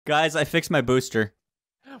Guys, I fixed my booster.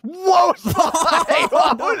 Whoa, Spy!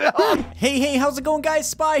 Oh, no. Hey, how's it going, guys?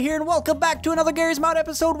 Spy here, and welcome back to another Garry's Mod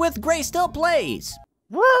episode with Gray Still Plays.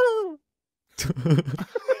 Woo!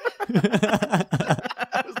 That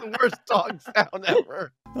was the worst dog sound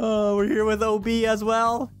ever. Oh, we're here with OB as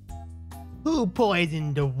well. Who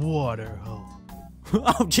poisoned the water hole?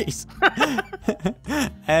 Oh, jeez.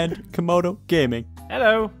 And Komodo Gaming.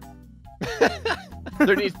 Hello.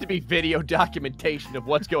 There needs to be video documentation of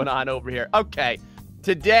what's going on over here. Okay,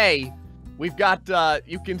 today we've got,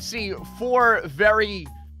 you can see 4 very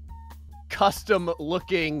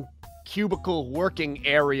custom-looking cubicle working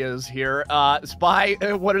areas here. Spy,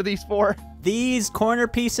 what are these for? These corner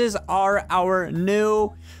pieces are our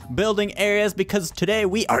new building areas because today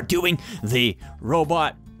we are doing the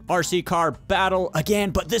robot RC car battle again,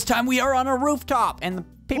 but this time we are on a rooftop, and the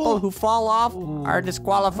people who fall off are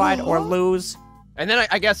disqualified or lose. And then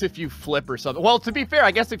I guess if you flip or something. Well, to be fair,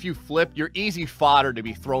 I guess if you flip, you're easy fodder to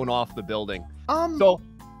be thrown off the building. So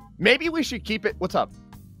maybe we should keep it. What's up?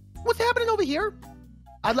 What's happening over here?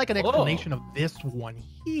 I'd like an explanation of this one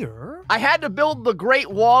here. I had to build the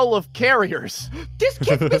Great Wall of Carriers. This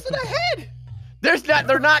kid's missing a head.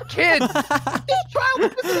 They're not kids. This child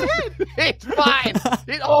is missing a head. It's fine.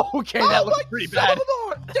 Okay, that looks pretty bad.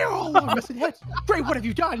 They're all missing heads. Gray, what have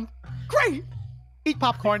you done? Gray, eat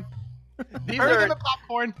popcorn. These Hurry, are, give him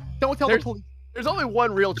popcorn. Don't tell the police. There's only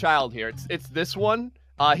one real child here. It's this one.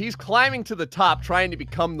 He's climbing to the top, trying to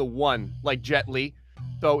become the one, like Jet Li.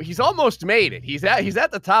 So he's almost made it. He's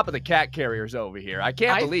at the top of the cat carriers over here. I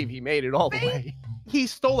can't believe he made it all the way. He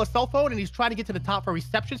stole a cell phone and he's trying to get to the top for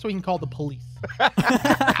reception so he can call the police.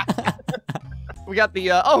 We got the,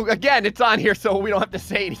 again, it's on here so we don't have to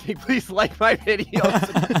say anything. Please like my video,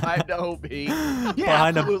 subscribe to OB. Yeah,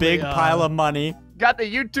 Behind a big pile of money. Got the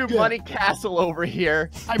YouTube money castle over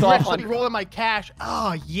here. I'm actually rolling my cash.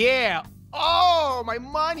 Oh, yeah. Oh, my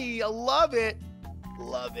money. I love it.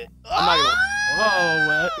 Love it. I'm not gonna...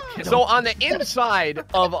 Whoa. So on the inside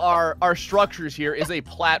of our structures here is a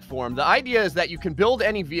platform. The idea is that you can build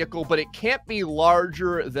any vehicle, but it can't be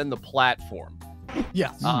larger than the platform.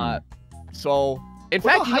 Yes. So, in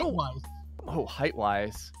What fact, about height-wise? Oh,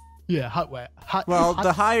 height-wise. Yeah, height-wise. Well,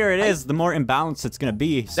 the higher it is, the more imbalanced it's gonna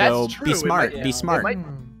be. So That's true. be smart. It Be smart.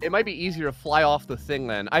 It might be easier to fly off the thing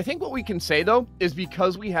then. I think what we can say though is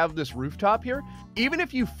because we have this rooftop here, even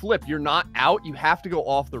if you flip, you're not out. You have to go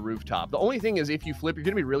off the rooftop. The only thing is if you flip, you're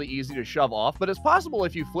gonna be really easy to shove off. But it's possible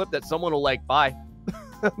if you flip that someone will like bye.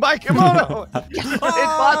 Bye, kimono. It's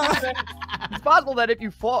possible that if you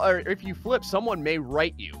fall or if you flip, someone may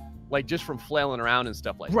right you. Like just from flailing around and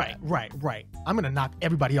stuff like that. Right. I'm gonna knock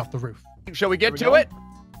everybody off the roof. Shall we get to it?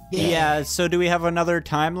 Yeah, so do we have another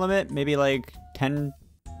time limit? Maybe like 10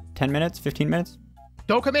 minutes, 15 minutes?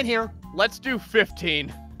 Don't come in here. Let's do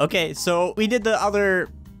 15. Okay, so we did the other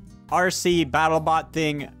RC BattleBot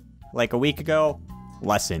thing like a week ago.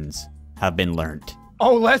 Lessons have been learned.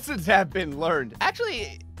 Oh, lessons have been learned.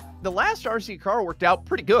 Actually, the last RC car worked out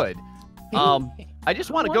pretty good. I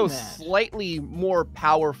just want to go slightly more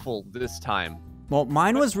powerful this time. Well,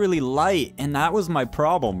 mine was really light, and that was my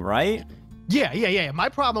problem, right? Yeah. My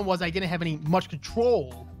problem was I didn't have much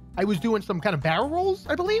control. I was doing some kind of barrel rolls,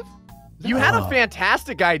 I believe. You had a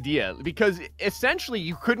fantastic idea because essentially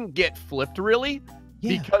you couldn't get flipped really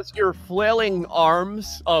because your flailing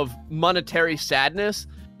arms of monetary sadness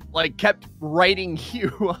like kept riding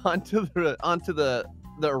you onto the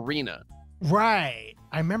arena. Right.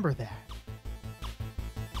 I remember that.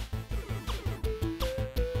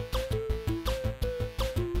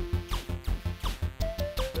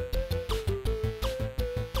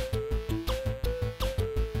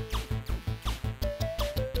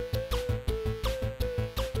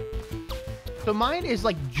 So mine is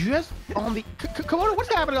like just on the. Komodo,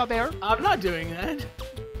 what's happening out there? I'm not doing that.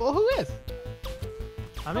 Well, who is?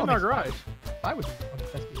 I'm in my garage. I would do it.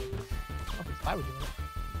 I would do it.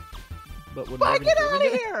 But would get out of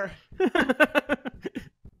here!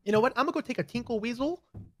 You know what? I'm gonna go take a Tinkle Weasel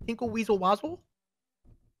Wazzle.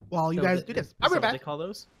 While you guys do this. I'll be right back. What they call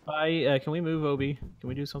those? Can we move Obi? Can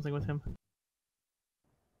we do something with him?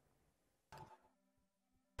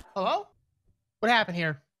 Hello? What happened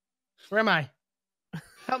here? Where am I?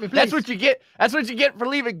 Help me, please. That's what you get. That's what you get for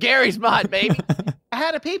leaving Garry's Mod, baby. I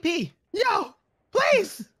had a pee-pee. Yo,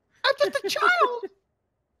 please. I'm just a child.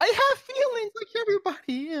 I have feelings like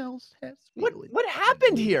everybody else has feelings. What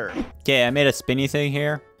happened here? Okay, I made a spinny thing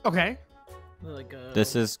here. Okay. Like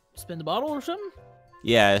This is... spin the bottle or something?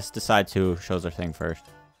 Yeah, it's decide who shows their thing first.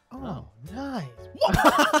 Oh, nice.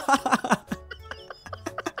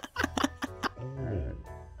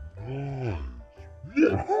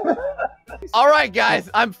 All right, guys,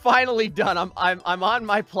 I'm finally done. I'm on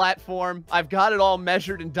my platform. I've got it all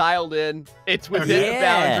measured and dialed in. It's within the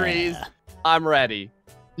boundaries. I'm ready.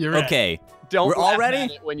 You're ready. Okay. Don't We're all laugh ready?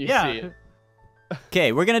 at it when you see it.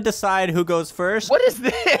 Okay, we're gonna decide who goes first. What is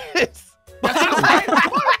this?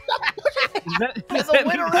 As a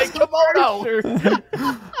winner is kimono.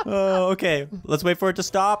 Oh, okay. Let's wait for it to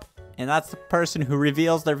stop. And that's the person who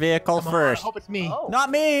reveals their vehicle Come on, first. I hope it's me. Oh. Not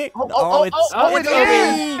me. Oh, it's it's Obi.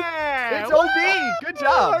 Yeah. It's OB. Good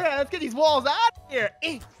job. All right, let's get these walls out of here.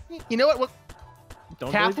 You know what?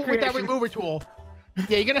 Don't Careful with that creation. remover tool.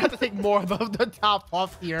 Yeah, you're gonna have to take more of the top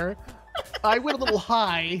off here. I went a little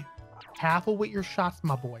high. Careful with your shots,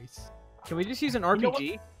 my boys. Can we just use an know what?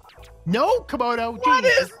 RPG? No, Komodo. What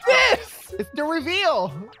geez. is this? It's the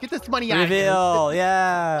reveal. Get this money out of here. Reveal,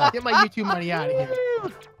 yeah. Get my YouTube money out of here.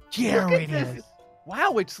 Here Look at it this. is.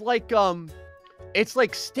 Wow, it's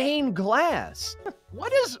like stained glass.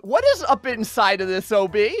 What is up inside of this,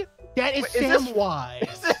 OB? That is Wait, is this-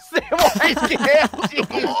 Samwise. Is this Samwise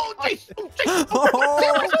Gamgee? Oh, jeez.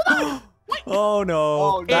 Oh no.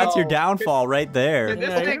 Oh, That's your no. downfall right there. Did this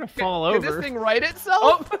Yeah, you're thing gonna fall Did this over. thing right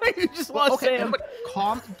itself? Oh, you just lost Okay, Sam. everybody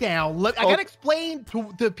calm down. I gotta explain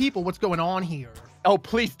to the people what's going on here. Oh,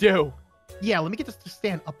 please do. Yeah, let me get this to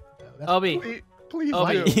stand up. Though. Obi, Please Oh,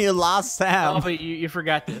 do. You lost Sam. Obi, you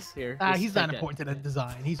forgot this here. He's not important to the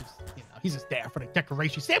design. He's just, he's just there for the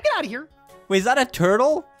decoration. Sam, get out of here. Wait, is that a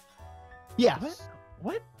turtle? Yeah.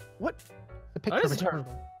 What? The picture That of a is a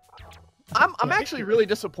turtle. I'm actually really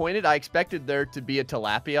disappointed. I expected there to be a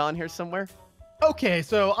tilapia on here somewhere. Okay,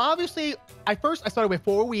 so obviously, I started with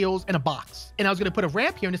 4 wheels and a box, and I was gonna put a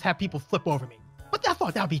ramp here and just have people flip over me. But I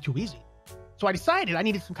thought that would be too easy. So I decided I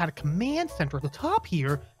needed some kind of command center at the top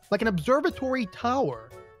here, like an observatory tower.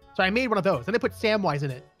 So I made one of those, and I put Samwise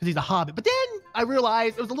in it because he's a hobbit. But then I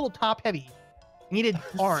realized it was a little top heavy. I needed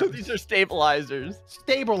arms, So these are stabilizers.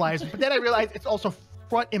 stabilizers. But then I realized it's also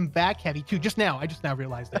front and back heavy too. I just now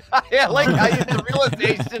realized it. Yeah, like the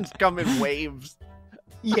realizations come in waves.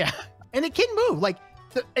 Yeah, and it can move. Like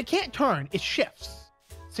it can't turn. It shifts.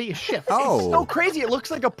 See, it shifts. Oh. It's so crazy. It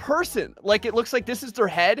looks like a person. Like it looks like this is their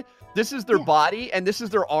head, this is their body, and this is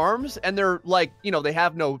their arms, and they're like, they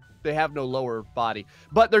have no lower body,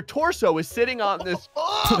 but their torso is sitting on this.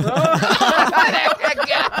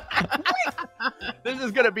 This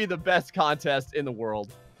is gonna be the best contest in the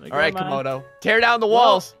world. Like, All right, come on. Komodo, tear down the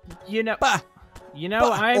walls. You know, Bah.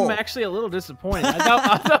 I'm Oh. actually a little disappointed.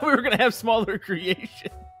 I thought we were gonna have smaller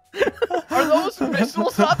creation. Are those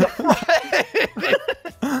missiles on the front?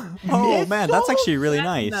 Oh man, that's actually really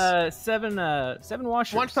nice. Seven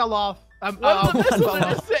washers. One fell off. One of the one missiles fell are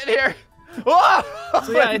off. just sitting here. Oh!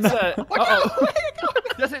 So yeah, it's uh-oh.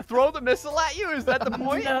 Does it throw the missile at you? Is that the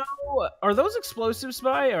point? No, are those explosive,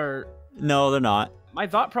 Spy? Or No, they're not. my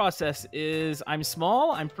thought process is I'm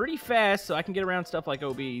small, I'm pretty fast, so I can get around stuff like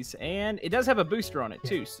OBs, and it does have a booster on it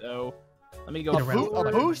too. So let me go. Get around.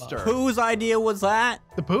 forward. A booster. Whose idea was that?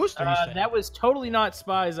 The booster. you said. That was totally not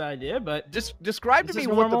Spy's idea, but Just describe to this me is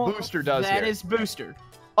what the normal. booster does That here. is booster.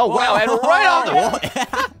 Oh wow, and right on the.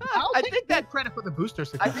 I'll I take think full that- credit for the booster. I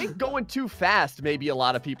Success. think going too fast may be a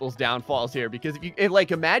lot of people's downfalls here because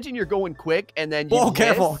if imagine you're going quick and then you Whoa, miss.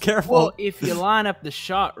 careful, careful. Well, if you line up the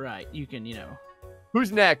shot right, you can,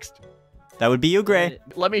 Who's next? That would be you, Gray.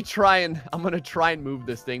 I'm gonna try and move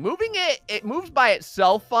this thing. Moving it moves by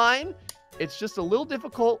itself fine. It's just a little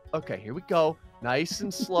difficult. Okay, here we go. Nice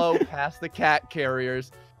and slow past the cat carriers.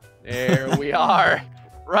 There we are.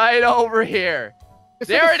 Right over here. It's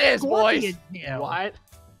There like a it is, boys. scorpion tail What?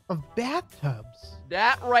 Of bathtubs.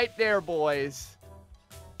 That right there, boys,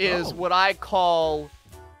 is Oh. what I call,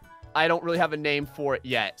 I don't really have a name for it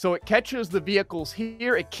yet. So it catches the vehicles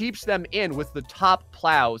here. It keeps them in with the top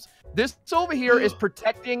plows. This over here is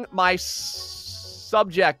protecting my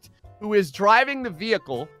subject who is driving the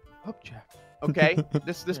vehicle. Object. Okay,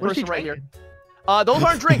 this What is person he right here. drinking? Those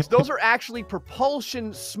aren't drinks. Those are actually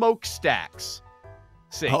propulsion smokestacks.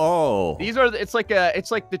 See, Oh. these are it's like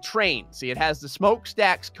the train. See, it has the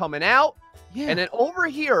smokestacks coming out, Yeah. and then over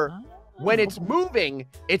here, when it's moving,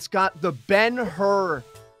 it's got the Ben-Hur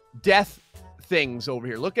death things over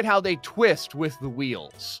here. Look at how they twist with the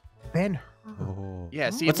wheels. Ben. Oh. Yeah,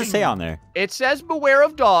 see, What's it say on there? it says beware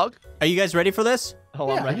of dog. Are you guys ready for this? Oh,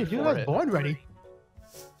 Yeah, I'm ready you for guys it. born ready.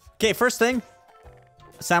 Okay, first thing.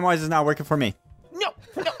 Samwise is now working for me. No,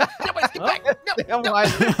 nobody's get back. No, Damn, no, why-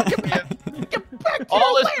 get back to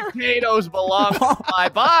All the his lair. potatoes belong to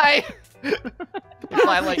bye-bye.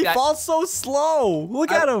 I like He that. falls so slow.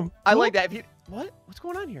 Look at him. I like that. What's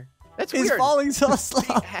going on here? That's He's weird. falling so slow.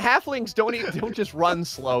 Halflings don't just run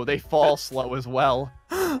slow; they fall slow as well.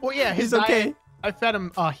 Well, yeah, his He's okay. I fed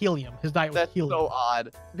him helium. His diet was That's helium. so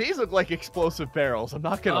odd. These look like explosive barrels. I'm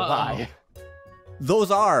not gonna lie.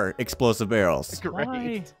 Those are explosive barrels.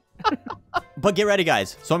 Great. But get ready,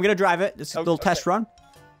 guys. So I'm gonna drive it. This is a little test run.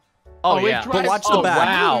 Oh, it yeah. drives- But watch the Oh, back.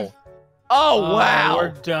 wow. Oh, wow. We're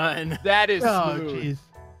done. That is Oh, smooth. jeez.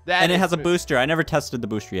 That And it is has a smooth. booster. I never tested the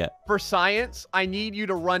booster yet. For science, I need you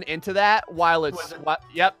to run into that while it's...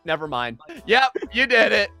 Yep, never mind. Yep, you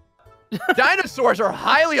did it. Dinosaurs are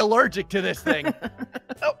highly allergic to this thing.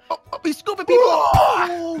 He's scooping people.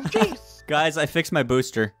 Oh, jeez. Guys, I fixed my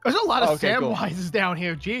booster. There's a lot of Okay, cool. Samwises down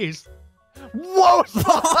here. Jeez. Whoa,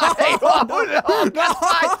 Spy! Oh, no,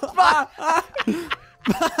 Spy!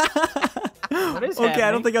 What is Okay, I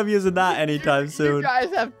happening? don't think I'm using that anytime You soon. guys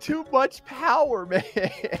have too much power, man.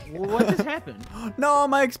 What just happened? No,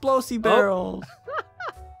 my explosive barrels.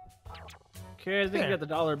 Okay, I think you got the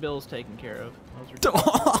dollar bills taken care of.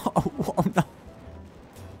 Oh, no.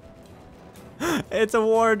 It's a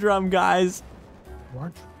war drum, guys.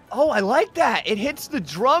 What? Oh, I like that. It hits the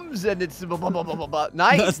drums and it's blah, blah, blah, blah, blah.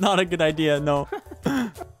 Nice. That's not a good idea, no.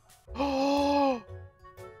 Oh,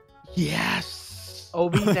 yes.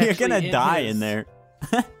 OB's You're actually gonna die his. in there.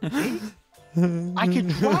 I can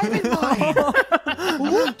drive in mine.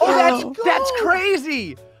 Oh, that's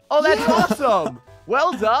crazy. Oh, that's awesome.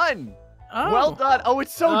 Well done. Oh. Well done. Oh,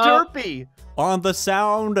 it's so derpy. On the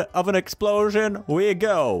sound of an explosion, we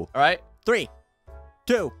go. All right. 3,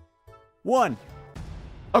 2, 1.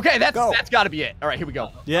 Okay, that's Go. got to be it. All right, here we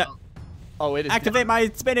go. Yeah. Oh, it is. Activate my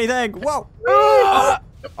spinny thing. Whoa.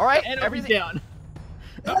 All right, And everything. everything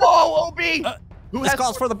down. Whoa, OB. Who This has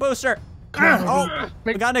calls for the booster. Oh,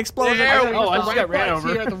 we got an explosion. There we Oh, I The just got ran button's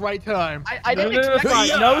over. here at the right time. I No, didn't expect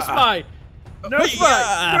spy. No spy. No spy.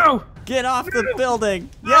 Yeah. No. Get off the building.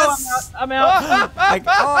 No, Yes. I'm out. Like,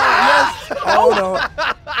 oh, yes. Oh,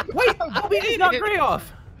 no. Wait, OB just knocked Gray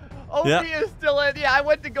off. OB Yeah. is still in. Yeah, I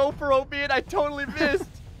went to go for OB and I totally missed.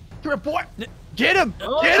 Report. Get him!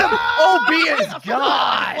 Get him! OB is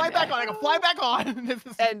Fly gone! back on. I can fly back on.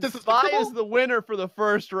 And this is Spy cool. is the winner for the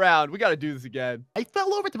first round. We got to do this again. I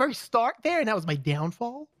fell over at the very start there, and that was my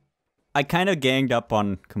downfall. I kind of ganged up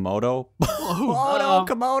on Komodo. Oh,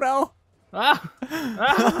 no, Komodo.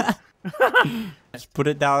 Ah. Just put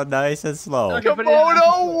it down nice and slow. Okay.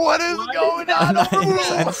 Komodo, what is going on?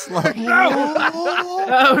 Nice and slow.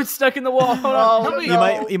 Oh, it's stuck in the wall. Hold on. Help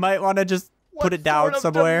me. You might want to just put it down What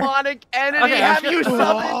sort of somewhere. demonic entity Okay, I'm have you just-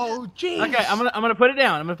 summoned? Oh, jeez. Okay, I'm gonna put it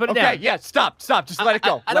down. I'm gonna put it down. Okay, yeah, stop. Just let it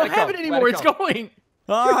go. I Let don't have go. it anymore. Let It's go. going.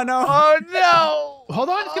 Oh, no. Oh no! Hold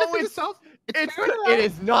on. It's going to Oh, fix it's- itself. It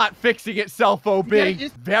is not fixing itself, OB. Yeah,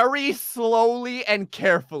 just- Very slowly and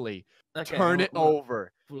carefully. Okay, Turn it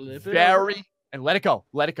over. Flip it Very and let it go.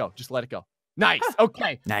 Let it go. Just let it go. Nice.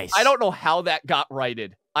 Okay. Nice. I don't know how that got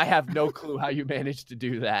righted. I have no clue how you managed to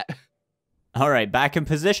do that. All right, back in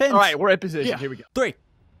position. All right, we're in position. Yeah. Here we go. 3,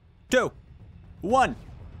 2, 1,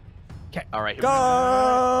 All right. Here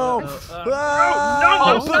go! we go.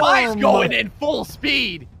 Ah, Oh, Spy's boom. going in full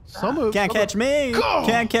speed. Some move. Can't catch me. Go.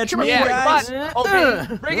 Can't catch me, Yeah, guys. come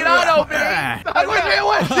on. OB. Bring it on, OB. I wish it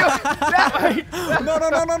was. No, no,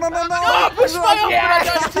 no, no, no, no, no. Oh, push my off. Yeah. I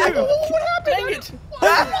got two. What happened? Dang it.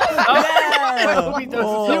 Yeah. OB does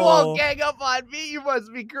Oh. You all gang up on me. You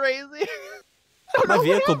must be crazy. My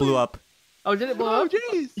vehicle blew up. Oh, did it blow Oh, up?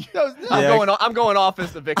 jeez. Yeah. I'm going off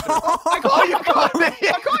as the victor. Oh, you caught me.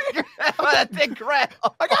 I caught you. That thing crashed.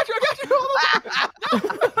 I got you.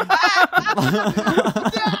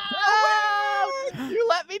 You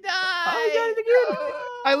let me die.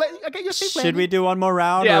 I got your safe Should we do one more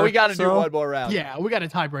round? Yeah, or we got to do so? one more round. Yeah, we got to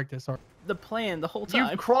tie break this. The plan the whole You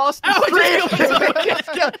time. crossed the Oh,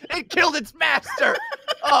 street. It killed its master.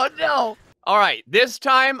 Oh no. All right, this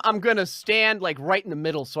time I'm gonna stand like right in the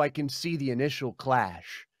middle so I can see the initial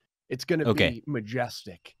clash. It's gonna be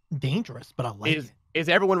majestic. Dangerous, but I like it. Is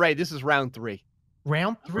everyone ready? This is round 3.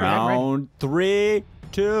 Round 3. Round 3,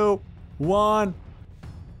 2, 1,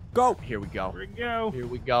 go. Here we go. Here we go. Here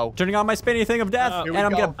we go. Turning on my spinny thing of death, Here and we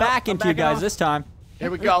I'm go. gonna back I'm into you backing guys off. this time. Here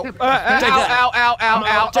we go. Take that.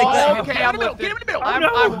 Ow. Take that. Okay, I'm Get him lifted. in the middle.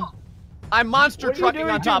 I'm monster What are you trucking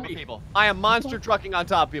doing on to top me? of people. I am monster trucking on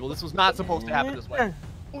top of people. This was not supposed to happen this way.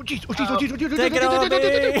 Oh, jeez. Oh, jeez. Oh, jeez. Oh, jeez. Take it, No,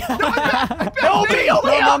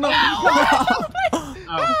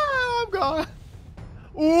 I'm gone.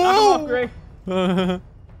 Knock him off, Gray.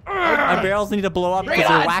 My barrels need to blow up Bring because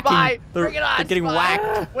it they're on, whacking. Spy. They're, Bring it on, they're getting Spy.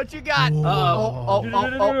 whacked. What you got? Whoa.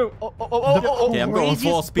 Oh. Okay, I'm going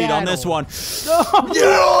full Craziest speed on this battle. one.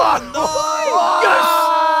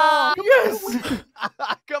 Yes!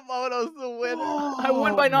 Komodo's the winner. I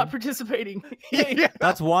won by not participating. Yeah.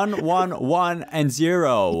 That's 1, 1, 1, and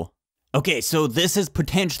 0. Okay, so this is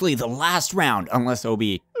potentially the last round, unless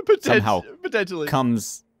Obi somehow potentially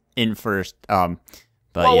comes in first. But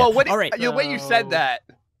whoa, yeah. whoa, what, All right. The way you said that.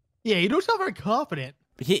 Yeah, you don't sound very confident.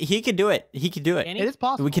 He can do it. He can do it. It is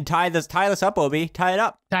possible. We can tie this up, Obi. Tie it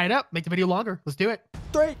up. Tie it up. Make the video longer. Let's do it.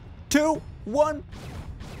 3, 2, 1.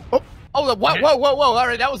 Oh, whoa. All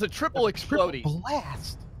right, that was a triple explodey.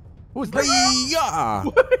 Blast. What was that? Yeah.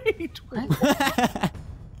 Wait.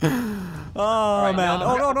 Oh right, man.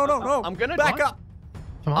 now Oh no. I'm gonna back up.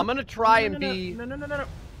 Come on. I'm gonna try and be.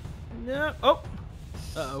 No. Oh.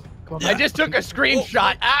 Uh-oh. Come on I back. just took a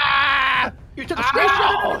screenshot. Ah! You took a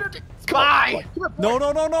Ow! screenshot. Spy! No.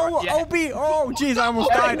 Yeah. Obi. Oh jeez, I almost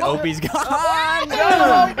died. Obi's gone. Ah,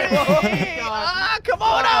 come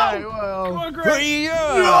on out! Come on, Greg.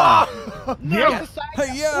 Yeah. Yes.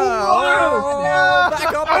 Yeah. Oh,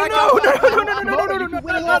 Back up. No.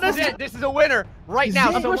 This is a winner. Right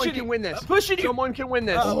now, Yeah. someone can win this. I'm pushing you. Someone can win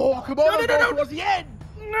this. Oh, come on. No. Towards the end.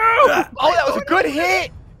 No. Oh, that was a good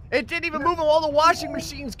hit! It didn't even move. All the washing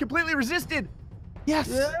machines completely resisted. Yes.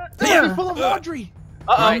 Yeah. They're full of laundry.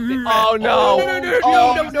 Oh no! No.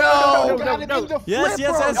 Yes.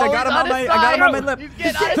 I got him on my lip. He's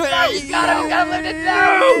getting on his side. You got him lift it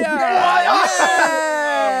down. Yes.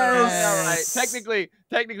 All right.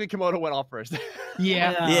 Technically, Komodo went off first.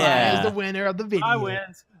 Yeah. Yeah. Is the winner of the video. I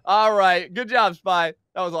wins. All right. Good job, Spy.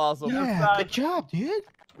 That was awesome. Yeah. Good job, dude.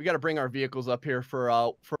 We got to bring our vehicles up here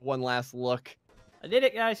for one last look. I did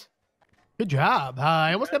it, guys. Good job.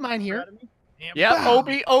 I almost got mine here. Yep. Wow.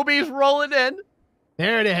 Obi's rolling in.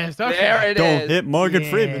 There it is. Okay. There it Don't is. hit Morgan Yeah.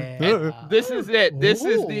 Freeman. This is it. This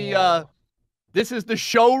is the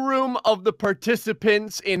showroom of the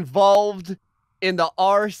participants involved in the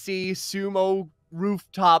RC Sumo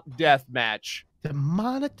rooftop death match.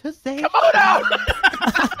 Demonetization. Come on out!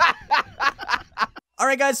 All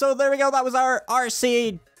right, guys. So there we go. That was our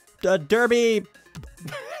RC Derby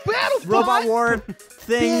Robot War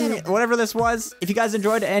thing, whatever this was. If you guys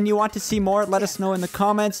enjoyed it and you want to see more, let us know in the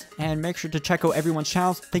comments. And make sure to check out everyone's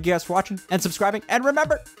channels. Thank you guys for watching and subscribing. And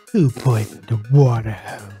remember, Who poisoned the water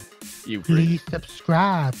hose? You Please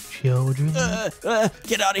subscribe, children.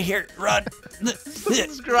 get out of here. Run.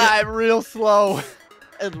 subscribe real slow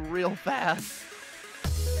and real fast.